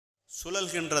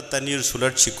சுழல்கின்ற தண்ணீர்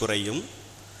சுழற்சி குறையும்.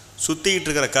 சுற்றிக்கிட்டு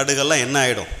இருக்கிற கடுகெல்லாம் என்ன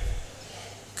ஆகிடும்?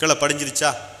 கீழே படிஞ்சிருச்சா?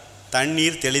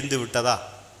 தண்ணீர் தெளிந்து விட்டதா?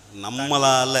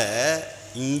 நம்மளால்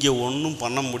இங்கே ஒன்றும்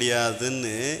பண்ண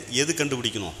முடியாதுன்னு எது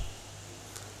கண்டுபிடிக்கணும்?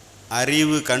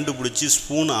 அறிவு கண்டுபிடிச்சி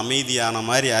ஸ்பூன் அமைதியான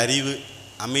மாதிரி அறிவு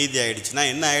அமைதியாகிடுச்சுன்னா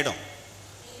என்ன ஆகிடும்?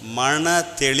 மன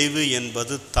தெளிவு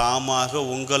என்பது தாமாக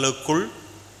உங்களுக்குள்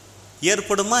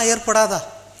ஏற்படுமா ஏற்படாதா?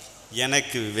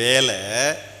 எனக்கு வேலை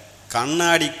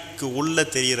கண்ணாடிக்கு உள்ளே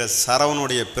தெரிகிற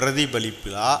சரவனுடைய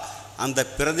பிரதிபலிப்பா, அந்த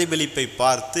பிரதிபலிப்பை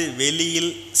பார்த்து வெளியில்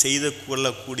செய்து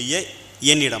கொள்ளக்கூடிய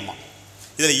என்னிடமா?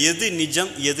 இதில் எது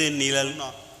நிஜம் எது நிழல்னா?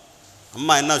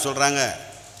 அம்மா என்ன சொல்கிறாங்க?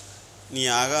 நீ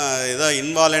ஏதோ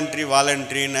இன்வாலண்ட்ரி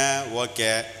வாலண்ட்ரின்னு ஓகே,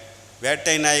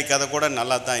 வேட்டை நாய் கதை கூட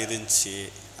நல்லா தான் இருந்துச்சு,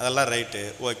 அதெல்லாம் ரைட்டு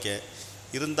ஓகே.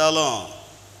 இருந்தாலும்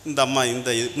இந்த அம்மா இந்த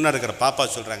முன்னாடி இருக்கிற பாப்பா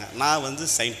சொல்கிறாங்க, நான்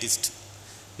சயின்டிஸ்ட்,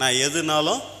 நான்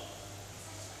எதுனாலும்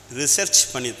ரிசர்ச்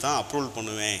பண்ணி தான் அப்ரூவல்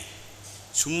பண்ணுவேன்,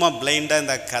 சும்மா பிளைண்டாக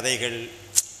இந்த கதைகள்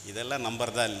இதெல்லாம்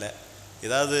நம்புறதா இல்லை.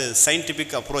 ஏதாவது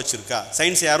சயின்டிஃபிக் அப்ரோச் இருக்கா?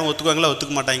 சயின்ஸ் யாரும் ஒத்துக்குவாங்களா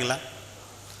ஒத்துக்க மாட்டாங்களா?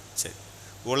 சரி,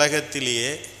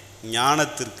 உலகத்திலேயே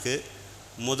ஞானத்திற்கு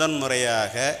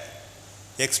முதன்முறையாக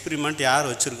எக்ஸ்பிரிமெண்ட்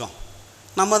யார் வச்சுருக்கோம்?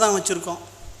 நம்ம தான் வச்சுருக்கோம்.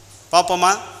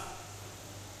 பார்ப்போமா?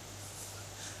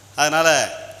 அதனால்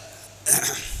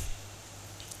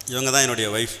இவங்க தான் என்னுடைய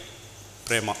ஒய்ஃப்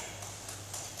பிரேமா.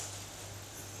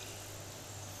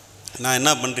 நான்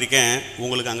என்ன பண்ணிருக்கேன்,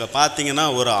 உங்களுக்கு அங்கே பார்த்தீங்கன்னா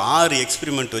ஒரு 6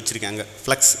 எக்ஸ்பிரிமெண்ட் வச்சுருக்கேன். அங்கே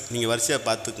ஃப்ளக்ஸ் நீங்கள் வரிசையாக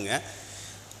பார்த்துக்குங்க.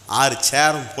 6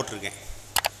 சேரும் போட்டிருக்கேன்.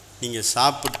 நீங்கள்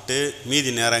சாப்பிட்டு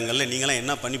மீதி நேரங்களில் நீங்களாம்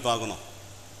என்ன பண்ணி பார்க்கணும்?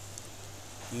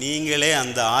 நீங்களே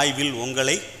அந்த ஆய்வில்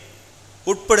உங்களை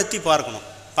உட்படுத்தி பார்க்கணும்.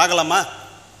 பார்க்கலாமா?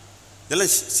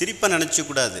 இதெல்லாம் சிரிப்பாக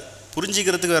நினச்சக்கூடாது,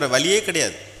 புரிஞ்சிக்கிறதுக்கு வேறு வழியே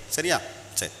கிடையாது. சரியா?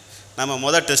 சரி, நம்ம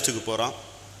மொதல் டெஸ்ட்டுக்கு போகிறோம்.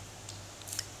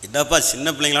 என்னப்பா சின்ன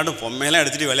பிள்ளைங்களாட்டும் பொம்மையெல்லாம்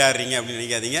எடுத்துகிட்டு விளையாடுறீங்க அப்படின்னு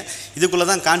நினைக்காதீங்க. இதுக்குள்ளே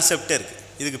தான் கான்செப்டே இருக்குது.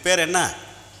 இதுக்கு பேர் என்ன?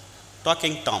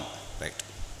 Docking Tom. ரைட்.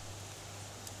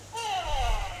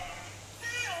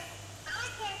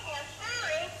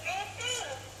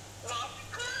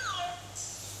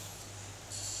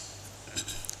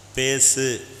 பேசு,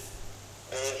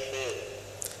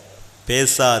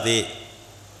 பேசாதே.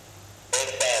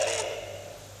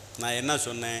 நான் என்ன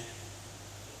சொன்னேன்?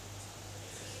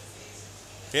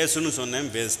 பேசுன்னு சொன்னேன்,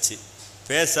 பேசுச்சு.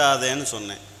 பேசாதேன்னு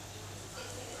சொன்னேன்,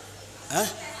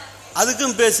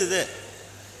 அதுக்கும் பேசுது.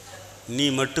 நீ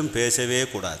மட்டும் பேசவே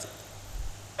கூடாது.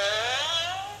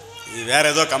 இது வேற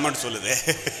ஏதோ கமெண்ட் சொல்லுது.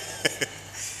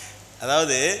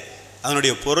 அதாவது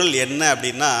அதனுடைய பொருள் என்ன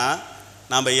அப்படின்னா,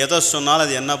 நாம் எதை சொன்னாலும்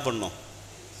அது என்ன பண்ணும்?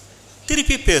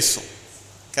 திருப்பி பேசும்.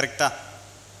 கரெக்டா?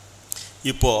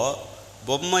 இப்போது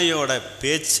பொம்மையோட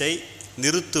பேச்சை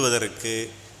நிறுத்துவதற்கு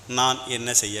நான்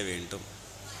என்ன செய்ய வேண்டும்?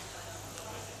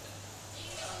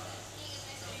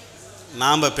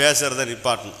 நாம் பேசுகிறத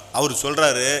நிப்பாட்டணும். அவர்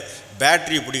சொல்கிறாரு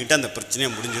பேட்ரி பிடிங்கிட்டு அந்த பிரச்சனையை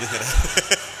முடிஞ்சிருக்கிற.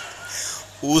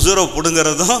 உசுரை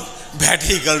பிடுங்கிறதும்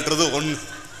பேட்ரி கழட்டுறதும் ஒன்று.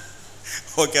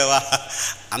 ஓகேவா?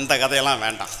 அந்த கதையெல்லாம்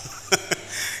வேண்டாம்.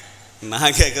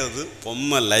 நான் கேட்குறது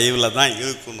பொம்மை லைவில் தான்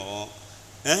இருக்கணும்,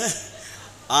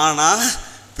 ஆனால்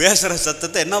பேசுகிற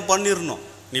சத்தத்தை என்ன பண்ணிடணும்?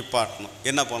 நிப்பாட்டணும்.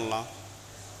 என்ன பண்ணலாம்?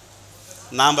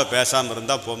 நாம் பேசாமல்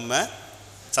இருந்தால் பொம்மை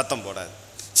சத்தம் போடாது.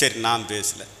 சரி, நான்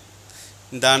பேசலை.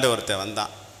 இந்த ஆண்டு ஒருத்தன்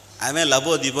வந்தான், அவன்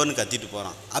லபோ தீபோன்னு கத்திட்டு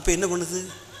போகிறான். அப்போ என்ன பண்ணுது?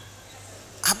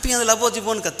 அப்பயும் அது லபோ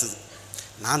தீபோன்னு கத்துது.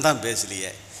 நான் தான்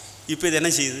பேசலையே. இப்போ இது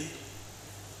என்ன செய்யுது?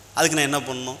 அதுக்கு நான் என்ன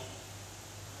பண்ணணும்?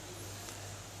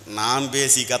 நான்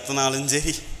பேசி கத்தினாலும்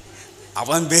சரி,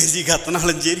 அவன் பேசி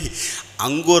கத்தினாலும் சரி,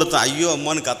 அங்கே ஒருத்தன் ஐயோ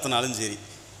அம்மான்னு கத்தினாலும் சரி,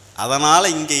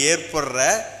 அதனால் இங்கே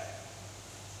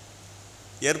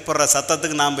ஏற்படுற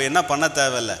சத்தத்துக்கு நாம் என்ன பண்ண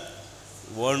தேவையில்லை,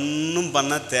 ஒன்றும்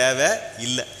பண்ண தேவை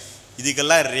இல்லை.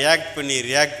 இதுக்கெல்லாம்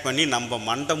ரியாக்ட் பண்ணி நம்ம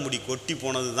மண்டை முடி கொட்டி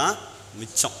போனது தான்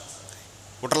மிச்சம்.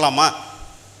 விட்டுறலாமா?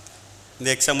 இந்த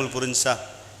எக்ஸாம்பிள் புரிஞ்சுச்சா?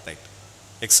 ரைட்.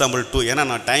 எக்ஸாம்பிள் 2. ஏன்னா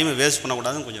நான் டைமை வேஸ்ட்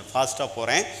பண்ணக்கூடாதுன்னு கொஞ்சம் ஃபாஸ்ட்டாக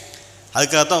போகிறேன்.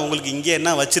 அதுக்காக தான் உங்களுக்கு இங்கே என்ன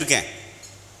வச்சுருக்கேன்.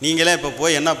 நீங்களே இப்போ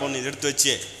போய் என்ன பண்ணு எடுத்து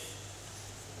வச்சு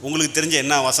உங்களுக்கு தெரிஞ்ச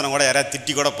என்ன வசனம் கூட யாராவது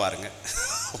திட்டி கூட பாருங்கள்,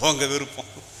 உங்கள்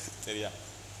விருப்பம். சரியா?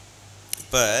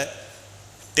 இப்போ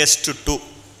டெஸ்ட் 2.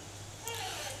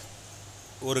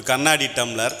 ஒரு கண்ணாடி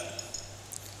டம்ளர்,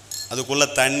 அதுக்குள்ளே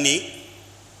தண்ணி,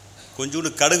 கொஞ்சோண்டு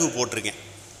கடுகு போட்டிருக்கேன்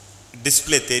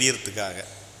டிஸ்பிளே தெரியறதுக்காக.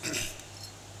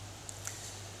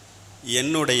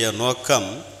 என்னுடைய நோக்கம்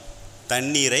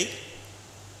தண்ணீரை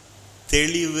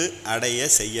தெளிவு அடைய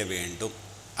செய்ய வேண்டும்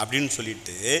அப்படின்னு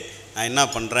சொல்லிட்டு நான் என்ன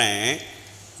பண்ணுறேன்,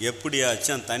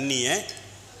 எப்படியாச்சும் தண்ணியை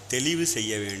தெளிவு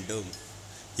செய்ய வேண்டும்,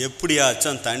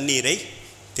 எப்படியாச்சும் தண்ணீரை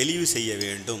தெளிவு செய்ய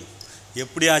வேண்டும்,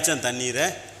 எப்படியாச்சும் தண்ணீரை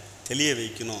தெளிய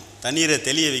வைக்கணும், தண்ணீரை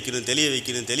தெளிய வைக்கணும், தெளிய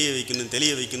வைக்கணும், தெளிய வைக்கணும்,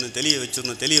 தெளிய வைக்கணும், தெளிய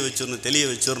வச்சிடணும், தெளிய வச்சிடணும், தெளிய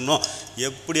வச்சிடணும்,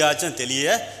 எப்படியாச்சும் தெளிய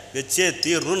வச்சே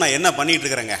தீரணும். நான் என்ன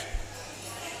பண்ணிகிட்ருக்குறேங்க?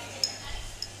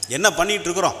 என்ன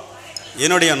பண்ணிகிட்ருக்குறோம்?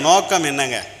 என்னுடைய நோக்கம்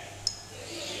என்னங்க?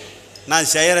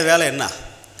 நான் செய்கிற வேலை என்ன?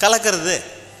 கலக்கிறது.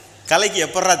 கலைக்கு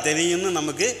எப்படா தெரியும்னு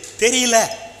நமக்கு தெரியல.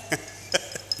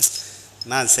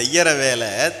 நான் செய்கிற வேலை,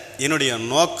 என்னுடைய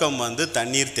நோக்கம் வந்து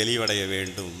தண்ணீர் தெளிவடைய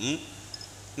வேண்டும்.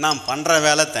 நான் பண்ணுற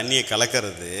வேலை தண்ணியை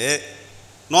கலக்கிறது,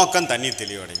 நோக்கம் தண்ணீர்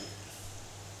தெளிவடையும்.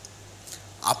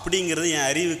 அப்படிங்கிறது என்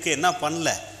அறிவுக்கு என்ன பண்ணல,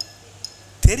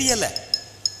 தெரியலை.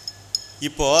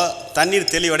 இப்போது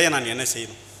தண்ணீர் தெளிவடைய நான் என்ன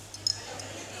செய்யணும்?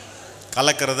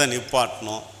 கலக்கிறத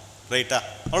நிப்பாட்டணும். ரைட்டா?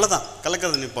 அவ்வளோதான்.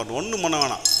 கலக்கிறத நிப்பாட்டணும், ஒன்றும் பண்ண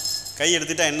வேணாம். கை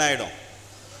எடுத்துட்டால் என்ன ஆகிடும்?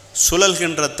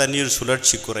 சுழல்கின்ற தண்ணீர்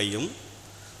சுழற்சி குறையும்.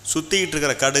 சுற்றிக்கிட்டு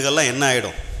இருக்கிற கடுகெல்லாம் என்ன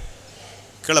ஆகிடும்?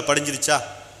 கீழே படிஞ்சிருச்சா?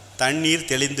 தண்ணீர்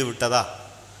தெளிந்து விட்டதா?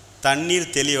 தண்ணீர்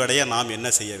தெளிவடைய நாம் என்ன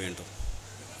செய்ய வேண்டும்?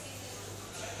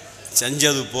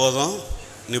 செஞ்சது போதும்,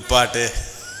 நிப்பாட்டு.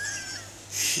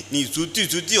 நீ சுற்றி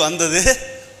சுற்றி வந்தது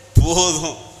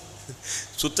போதும்,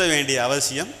 சுற்ற வேண்டிய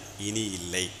அவசியம் இனி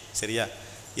இல்லை. சரியா?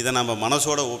 இதை நம்ம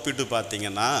மனசோட ஒப்பிட்டு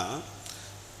பார்த்திங்கன்னா,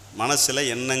 மனசில்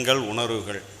எண்ணங்கள்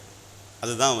உணர்வுகள்,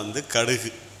 அதுதான் வந்து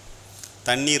கடுகு.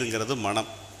 தண்ணீருங்கிறது மனம்.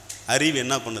 அறிவு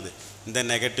என்ன பண்ணுது? இந்த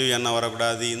நெகட்டிவ் எண்ணம்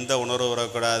வரக்கூடாது, இந்த உணர்வு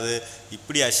வரக்கூடாது,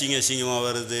 இப்படி அசிங்கமாக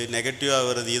வருது, நெகட்டிவாக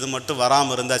வருது, இது மட்டும்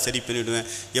வராமல் இருந்தால் சரி பண்ணிவிடுவேன்,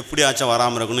 எப்படியாச்சும்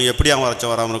வராமல் இருக்கணும்,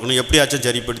 எப்படியாச்சும் வராமல் இருக்கணும், எப்படியாச்சும்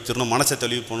சரிப்படுத்திடணும், மனசை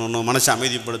தெளிவு பண்ணணும், மனசை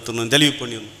அமைதிப்படுத்தணும், தெளிவு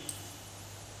பண்ணிடணும்.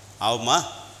 ஆகுமா?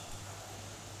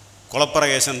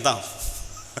 குழப்பரகேசன் தான்.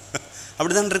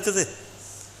 அப்படி தான் இருக்குது.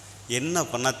 என்ன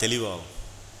பண்ணால் தெளிவாகும்?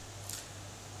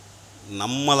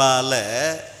 நம்மளால்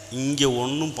இங்கே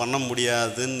ஒன்றும் பண்ண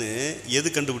முடியாதுன்னு எது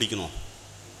கண்டுபிடிக்கணும்?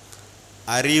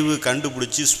 அறிவு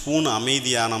கண்டுபிடிச்சி ஸ்பூன்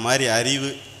அமைதியான மாதிரி அறிவு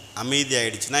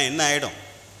அமைதியாகிடுச்சுன்னா என்ன ஆகிடும்?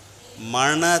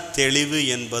 மன தெளிவு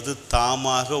என்பது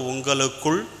தாமாக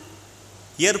உங்களுக்குள்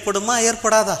ஏற்படுமா,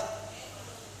 ஏற்படாதா?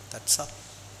 தட்ஸா.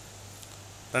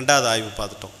 ரெண்டாவது ஆய்வு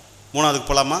பார்த்துட்டோம். மூணாவதுக்கு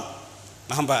போகலாமா?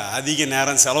 நம்ம அதிக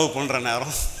நேரம் செலவு பண்ணுற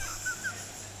நேரம்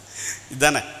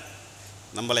இதுதானே.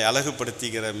 நம்மளை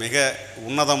அழகுபடுத்திக்கிற மிக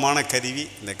உன்னதமான கருவி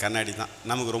இந்த கண்ணாடி தான்.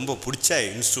 நமக்கு ரொம்ப பிடிச்ச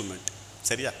இன்ஸ்ட்ருமெண்ட்.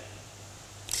 சரியா?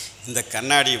 இந்த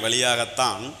கண்ணாடி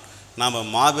வழியாகத்தான் நாம்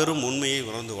மாபெரும் உண்மையை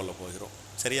உணர்ந்து கொள்ள போகிறோம்.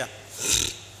 சரியா?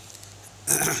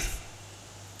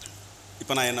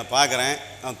 இப்போ நான் என்ன பார்க்குறேன்,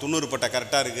 நான் 90 பட்டை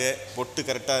கரெக்டாக இருக்குது, பொட்டு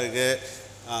கரெக்டாக இருக்குது,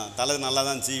 தலை நல்லா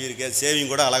தான் சீவிருக்கேன்,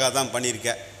 சேவிங் கூட அழகாக தான்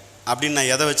பண்ணியிருக்கேன் அப்படின்னு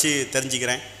நான் எதை வச்சு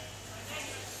தெரிஞ்சுக்கிறேன்?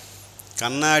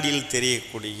 கண்ணாடியில்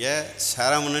தெரியக்கூடிய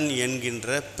சரவணன்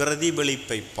என்கின்ற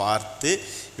பிரதிபலிப்பை பார்த்து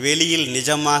வெளியில்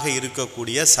நிஜமாக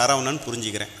இருக்கக்கூடிய சரவணன்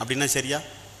புரிஞ்சுக்கிறேன். அப்படின்னா சரியா?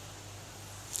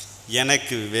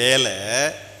 எனக்கு வேலை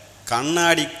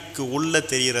கண்ணாடிக்கு உள்ளே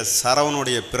தெரிகிற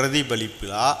சரவனுடைய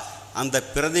பிரதிபலிப்பா, அந்த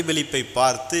பிரதிபலிப்பை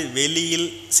பார்த்து வெளியில்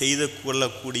செய்து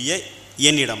கொள்ளக்கூடிய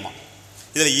என்னிடமா?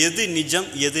 இதில் எது நிஜம்,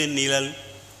 எது நிழல்?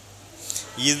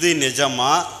 இது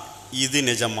நிஜமா, இது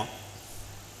நிஜமா?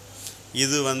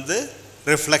 இது வந்து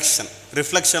ரிஃப்ளெக்ஷன்.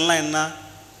 ரிஃப்ளெக்ஷன்லாம் என்ன?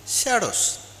 ஷேடோஸ்.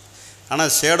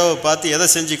 ஆனால் ஷேடோவை பார்த்து எதை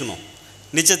செஞ்சுக்கணும்?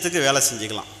 நிஜத்துக்கு வேலை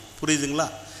செஞ்சுக்கலாம். புரியுதுங்களா?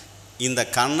 இந்த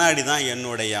கண்ணாடி தான்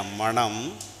என்னுடைய மனம்.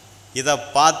 இதை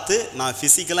பார்த்து நான்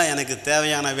ஃபிசிக்கலாக எனக்கு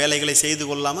தேவையான வேலைகளை செய்து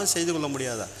கொள்ளாமல் செய்து கொள்ள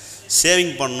முடியாதா?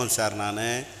 ஷேவிங் பண்ணணும் சார், நான்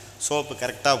சோப்பு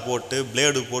கரெக்டாக போட்டு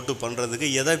பிளேடு போட்டு பண்ணுறதுக்கு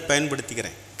எதை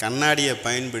பயன்படுத்திக்கிறேன்? கண்ணாடியை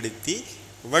பயன்படுத்தி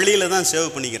வழியில் தான்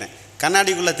சேவ் பண்ணிக்கிறேன்.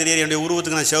 கண்ணாடிக்குள்ளே தெரியற என்னுடைய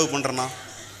உருவத்துக்கு நான் சேவ் பண்ணுறேன்னா?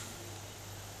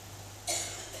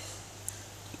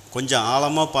 கொஞ்சம்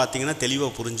ஆழமாக பார்த்தீங்கன்னா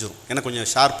தெளிவாக புரிஞ்சிடும். ஏன்னா கொஞ்சம்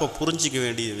ஷார்ப்பாக புரிஞ்சிக்க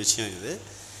வேண்டிய விஷயம் இது.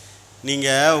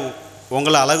 நீங்கள்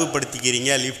உங்களை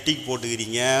அழகுபடுத்திக்கிறீங்க, லிப்டிக்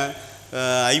போட்டுக்கிறீங்க,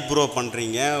 ஐப்ரோ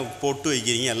பண்ணுறீங்க, பொட்டு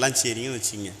வைக்கிறீங்க, எல்லாம் செய்கிறீங்கன்னு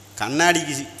வச்சுக்கிங்க.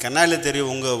 கண்ணாடியில் தெரிய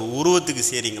உங்கள் உருவத்துக்கு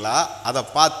செய்கிறீங்களா, அதை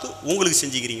பார்த்து உங்களுக்கு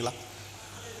செஞ்சுக்கிறீங்களா?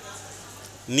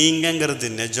 நீங்கங்கிறது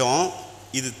நிஜம்,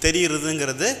 இது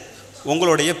தெரிகிறதுங்கிறது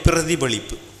உங்களுடைய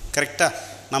பிரதிபலிப்பு. கரெக்டாக?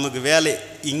 நமக்கு வேலை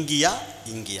இங்கேயா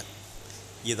இங்கேயா,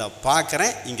 இதை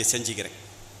பார்க்குறேன், இங்கே செஞ்சுக்கிறேன்.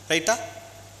 ரைட்டா?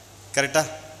 கரெக்டா?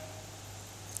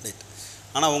 ரைட்.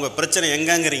 ஆனால் உங்கள் பிரச்சனை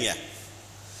எங்கங்கிறீங்க?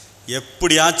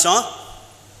 எப்படியாச்சும்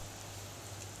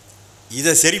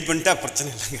இதை சரி பண்ணிட்டா பிரச்சனை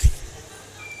இல்லைங்கிறீங்க.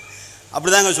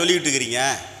 அப்படி தாங்க சொல்லிக்கிட்டு இருக்கிறீங்க.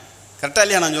 கரெக்டாக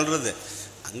இல்லையா நான் சொல்கிறது?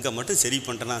 அங்கே மட்டும் சரி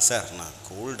பண்ணிட்டேனா சார் நான்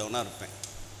கூல் டவுனாக இருப்பேன்.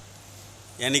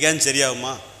 என்னைக்காச்சும்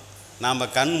சரியாகுமா? நாம்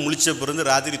கண் முழிச்ச பிறந்து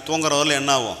ராத்திரி தூங்குறவரில்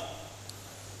என்ன ஆகும்?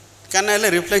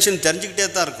 கண்ணாடியில் ரிஃப்ளெக்ஷன் தெரிஞ்சுக்கிட்டே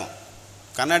தான் இருக்கும்.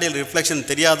 கண்ணாடியில் ரிஃப்ளெக்ஷன்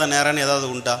தெரியாத நேரம்னு ஏதாவது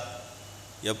உண்டா?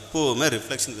 எப்போவுமே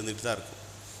ரிஃப்ளெக்ஷன் இருந்துக்கிட்டு தான் இருக்கும்.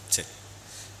 சரி,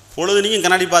 பொழுது நீங்கள்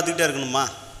கண்ணாடி பார்த்துக்கிட்டே இருக்கணுமா?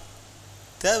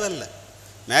 தேவையில்லை.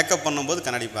 மேக்கப் பண்ணும்போது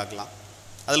கண்ணாடி பார்க்கலாம்,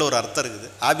 அதில் ஒரு அர்த்தம் இருக்குது.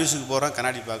 ஆஃபீஸுக்கு போகிறோம்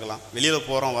கண்ணாடி பார்க்கலாம், வெளியில்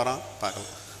போகிறோம் வரோம்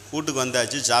பார்க்கலாம். வீட்டுக்கு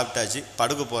வந்தாச்சு, சாப்பிட்டாச்சு,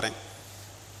 படுக்க போகிறேன்.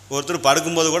 ஒருத்தர்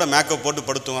படுக்கும்போது கூட மேக்கப் போட்டு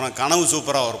படுத்துவாராம், கனவு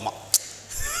சூப்பராக வருமா,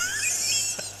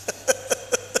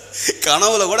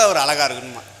 கனவுல கூட அவர் அழகாக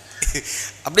இருக்கணுமா,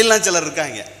 அப்படிலாம் சிலர்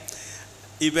இருக்காங்க.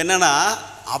 இப்போ என்னென்னா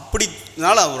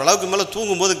அப்படினால ஓரளவுக்கு மேலே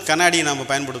தூங்கும்போது கண்ணாடியை நம்ம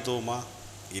பயன்படுத்துவோமா?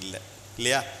 இல்லை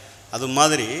இல்லையா? அது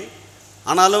மாதிரி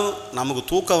ஆனாலும் நமக்கு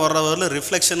தூக்கம் வர்றவரில்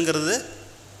ரிஃப்ளெக்ஷனுங்கிறது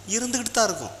இருந்துக்கிட்டு தான்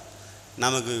இருக்கும்.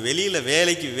 நமக்கு வெளியில்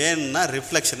வேலைக்கு வேணும்னா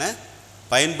ரிஃப்ளெக்ஷனை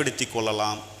பயன்படுத்தி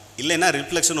கொள்ளலாம், இல்லைன்னா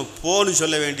ரிஃப்ளெக்ஷனை போன்னு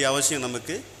சொல்ல வேண்டிய அவசியம்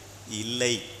நமக்கு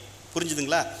இல்லை.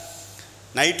 புரிஞ்சுதுங்களா?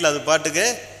 நைட்டில் அது பாட்டுக்கு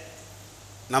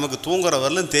நமக்கு தூங்குற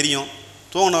வரலும் தெரியும்,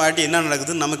 தூங்கின வாட்டி என்ன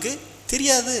நடக்குதுன்னு நமக்கு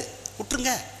தெரியாது,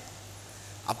 விட்டுருங்க.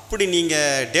 அப்படி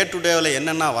நீங்கள் டே டு டேவில்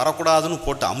என்னென்ன வரக்கூடாதுன்னு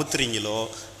போட்டு அமுத்துறீங்களோ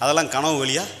அதெல்லாம் கனவு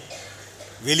வழியாக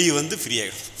வெளியே வந்து ஃப்ரீ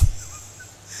ஆகிடும்.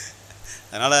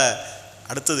 அதனால்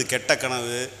அடுத்தது கெட்ட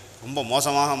கனவு, ரொம்ப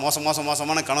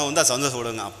மோசமான கனவு வந்தால்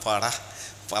சந்தோஷப்படுங்க. அப்பாடா,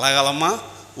 பலகாலமாக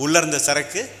உள்ளே இருந்த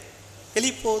சரக்கு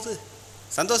வெளியே போகுது,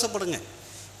 சந்தோஷப்படுங்க.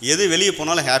 எது வெளியே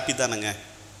போனாலும் ஹாப்பி தானுங்க.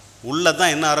 உள்ளே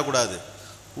தான் என்ன ஆகக்கூடாது,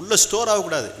 உள்ளே ஸ்டோர்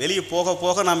ஆகக்கூடாது. வெளியே போக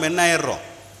போக நம்ம என்ன ஆயிடுறோம்,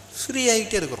 ஃப்ரீ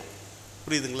ஆகிட்டே இருக்கிறோம்.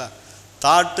 புரியுதுங்களா?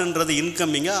 தாட்டுன்றது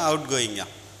இன்கம்மிங்கா அவுட் கோயிங்கா?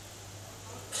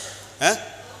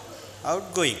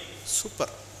 Out going.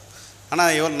 சூப்பர்.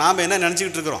 ஆனால் நாம் என்ன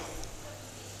நினச்சிக்கிட்டு இருக்கிறோம்,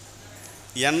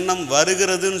 எண்ணம்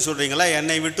வருகிறதுன்னு சொல்கிறீங்களா,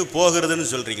 என்னை விட்டு போகிறதுன்னு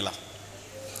சொல்கிறீங்களா?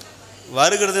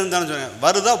 வருகிறதுன்னு தானே சொல்கிறேன்.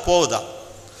 வருதா போகுதா?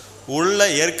 உள்ள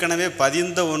ஏற்கனவே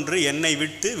பதிந்த ஒன்று என்னை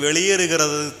விட்டு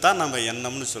வெளியேறுகிறது தான் நம்ம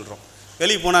எண்ணம்னு சொல்கிறோம்.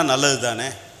 வெளியே போனால் நல்லது தானே,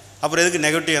 அப்புறம் எதுக்கு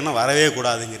நெகட்டிவ் எண்ணம் வரவே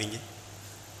கூடாதுங்கிறீங்க?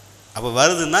 அப்போ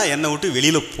வருதுன்னா என்னை விட்டு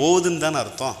வெளியில் போகுதுன்னு தானே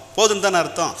அர்த்தம், போகுதுன்னு தானே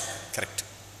அர்த்தம். கரெக்ட்.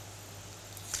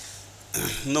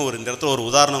 இன்னும் இந்த இடத்துல ஒரு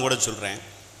உதாரணம் கூட சொல்கிறேன்.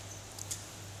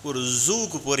 ஒரு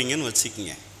ஜூவுக்கு போகிறீங்கன்னு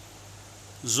வச்சுக்கிங்க.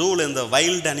 ஜூவில் இந்த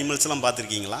வைல்டு அனிமல்ஸ்லாம்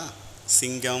பார்த்துருக்கீங்களா?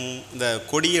 சிங்கம், இந்த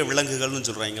கொடிய விலங்குகள்னு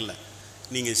சொல்கிறாங்கல்ல,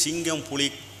 நீங்கள் சிங்கம், புலி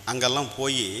அங்கெல்லாம்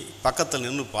போய் பக்கத்தில்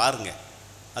நின்று பாருங்கள்.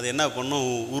 அது என்ன பண்ணும்,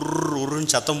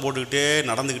 உருன்னு சத்தம் போட்டுக்கிட்டே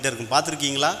நடந்துக்கிட்டே இருக்கும்.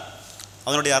 பார்த்துருக்கீங்களா?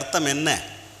 அதனுடைய அர்த்தம் என்ன?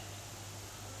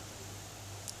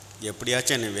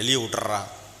 எப்படியாச்சும் என்னை வெளியே விட்டுறா,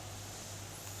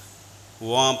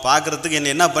 பார்க்குறதுக்கு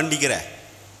என்ன பண்ணிக்கிற,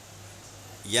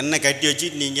 என்னை கட்டி வச்சு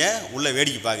நீங்கள் உள்ளே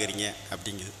வேடிக்கை பார்க்குறீங்க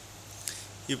அப்படிங்குது.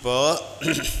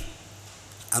 இப்போது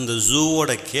அந்த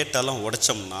ஜூவோட கேட்டெல்லாம்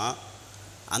உடைச்சோம்னா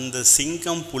அந்த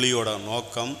சிங்கம் புலியோட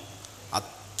நோக்கம்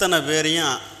அத்தனை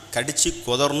பேரையும் கடித்து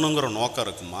கொதறணுங்கிற நோக்கம்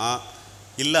இருக்குமா,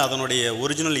 இல்லை அதனுடைய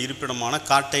ஒரிஜினல் இருப்பிடமான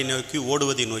காட்டை நோக்கி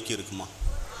ஓடுவதை நோக்கி இருக்குமா?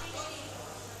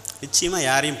 நிச்சயமாக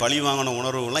யாரையும் பழி வாங்கின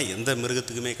உணர்வுலாம் எந்த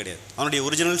மிருகத்துக்குமே கிடையாது. அவனுடைய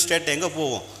ஒரிஜினல் ஸ்டேட் எங்கே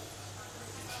போவோம்,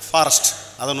 ஃபாரஸ்ட்,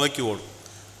 அதை நோக்கி ஓடும்.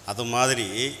 அது மாதிரி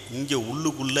இங்கே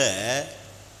உள்ளுக்குள்ளே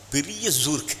பெரிய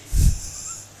ஜூ இருக்குது,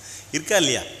 இருக்கா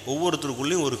இல்லையா?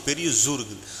 ஒவ்வொருத்தருக்குள்ளேயும் ஒரு பெரிய ஜூ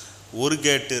இருக்குது. 1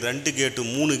 கேட்டு 2 கேட்டு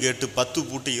 3 கேட்டு 10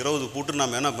 பூட்டு 20 பூட்டு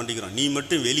நம்ம என்ன பண்ணிக்கிறோம், நீ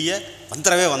மட்டும் வெளியே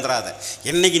வந்துடாத,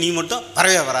 என்னைக்கு நீ மட்டும்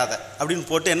வரவே வராத அப்படின்னு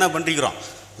போட்டு என்ன பண்ணிக்கிறோம்,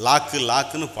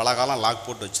 லாக்குன்னு பல காலம் லாக்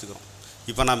போட்டு வச்சுக்கிறோம்.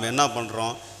 இப்போ நம்ம என்ன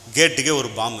பண்ணுறோம், கேட்டுக்கே ஒரு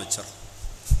பாம்பு வச்சிடறோம்.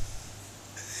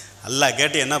 எல்லா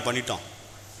கேட்டையும் என்ன பண்ணிட்டோம்,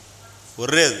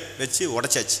 ஒரே வச்சு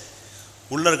உடைச்சாச்சு.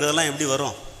 உள்ளே இருக்கிறதெல்லாம் எப்படி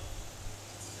வரும்,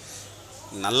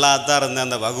 நல்லா தான் இருந்தேன்.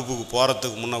 அந்த வகுப்புக்கு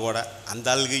போகிறதுக்கு முன்னே கூட அந்த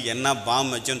ஆளுக்கு என்ன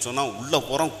பாம்பு வச்சேன்னு சொன்னால் உள்ளே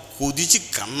போகிறோம், குதிச்சு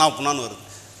கண்ணா புண்ணான்னு வருது.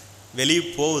 வெளியே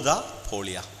போகுதா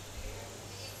போகலையா?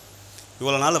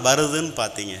 இவ்வளோ நாள் வருதுன்னு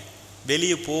பார்த்தீங்க,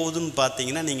 வெளியே போகுதுன்னு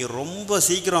பார்த்தீங்கன்னா நீங்கள் ரொம்ப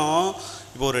சீக்கிரம்.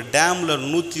 இப்போ ஒரு டேமில்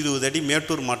 120 அடி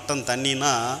மேட்டூர் மட்டம்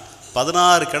தண்ணினா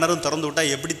 16 கிணறும் திறந்து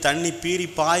விட்டால் எப்படி தண்ணி பீறி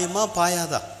பாயுமா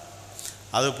பாயாதா?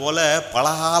 அதுபோல்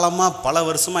பலகாலமாக பல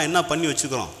வருஷமாக என்ன பண்ணி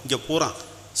வச்சுக்கிறோம், இங்கே பூரா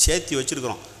சேர்த்தி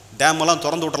வச்சுருக்கிறோம். டேமெல்லாம்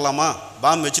திறந்து விட்டுறலாமா,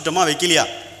 பாம்பு வச்சுட்டோமா வைக்கலையா,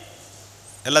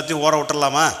 எல்லாத்தையும் ஓர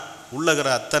விட்டுறலாமா, உள்ளகிற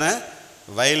அத்தனை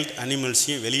வைல்டு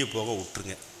அனிமல்ஸையும் வெளியே போக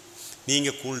விட்டுருங்க.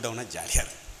 நீங்கள் கூல் டவுனாக ஜாலியாக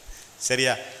இருக்கு.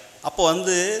 சரியா? அப்போ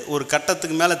ஒரு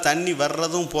கட்டத்துக்கு மேலே தண்ணி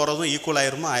வர்றதும் போகிறதும் ஈக்குவல்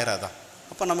ஆயிருமா ஆயிராதா?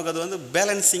 அப்போ நமக்கு அது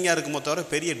பேலன்சிங்காக இருக்குமோ தவிர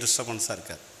பெரிய டிஸ்டர்பன்ஸாக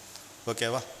இருக்காது.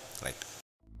 ஓகேவா? ரைட்.